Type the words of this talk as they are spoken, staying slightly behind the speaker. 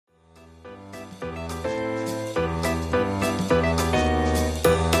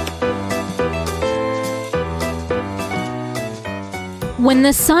When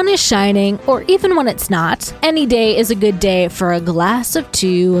the sun is shining, or even when it's not, any day is a good day for a glass of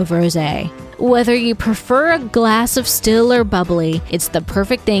 2 of rosé. Whether you prefer a glass of still or bubbly, it's the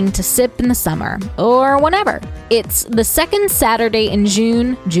perfect thing to sip in the summer, or whenever. It's the second Saturday in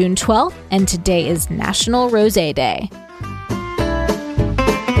June, June 12th, and today is National Rosé Day.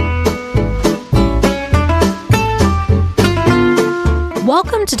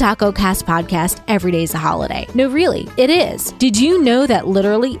 Welcome to Taco Cast Podcast, Every Day's a Holiday. No, really, it is. Did you know that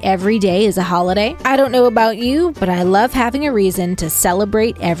literally every day is a holiday? I don't know about you, but I love having a reason to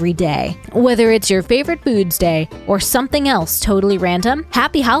celebrate every day. Whether it's your favorite foods day or something else totally random,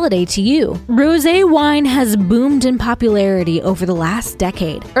 happy holiday to you. Rosé wine has boomed in popularity over the last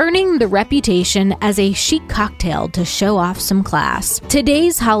decade, earning the reputation as a chic cocktail to show off some class.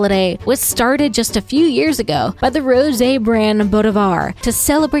 Today's holiday was started just a few years ago by the Rosé brand Bodevar to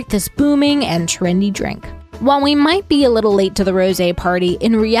celebrate this booming and trendy drink. While we might be a little late to the rosé party,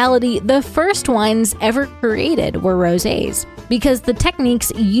 in reality, the first wines ever created were rosés, because the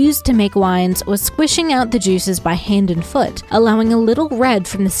techniques used to make wines was squishing out the juices by hand and foot, allowing a little red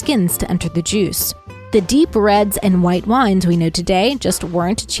from the skins to enter the juice. The deep reds and white wines we know today just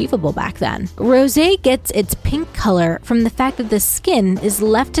weren't achievable back then. Rosé gets its pink color from the fact that the skin is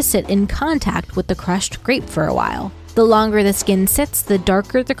left to sit in contact with the crushed grape for a while. The longer the skin sits, the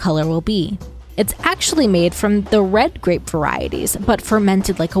darker the color will be. It's actually made from the red grape varieties, but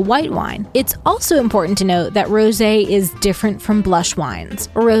fermented like a white wine. It's also important to note that rosé is different from blush wines.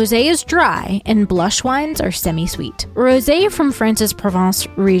 Rosé is dry, and blush wines are semi-sweet. Rosé from France's Provence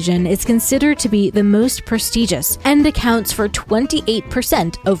region is considered to be the most prestigious and accounts for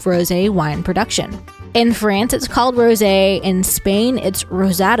 28% of rosé wine production. In France, it's called rosé, in Spain, it's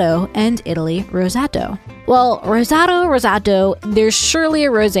rosado, and Italy, rosato. Well, rosato, there's surely a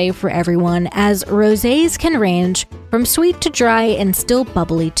rosé for everyone, as rosés can range from sweet to dry and still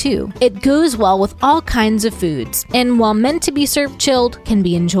bubbly too. It goes well with all kinds of foods, and while meant to be served chilled, can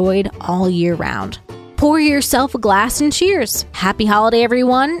be enjoyed all year round. Pour yourself a glass and cheers. Happy holiday,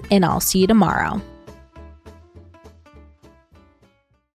 everyone, and I'll see you tomorrow.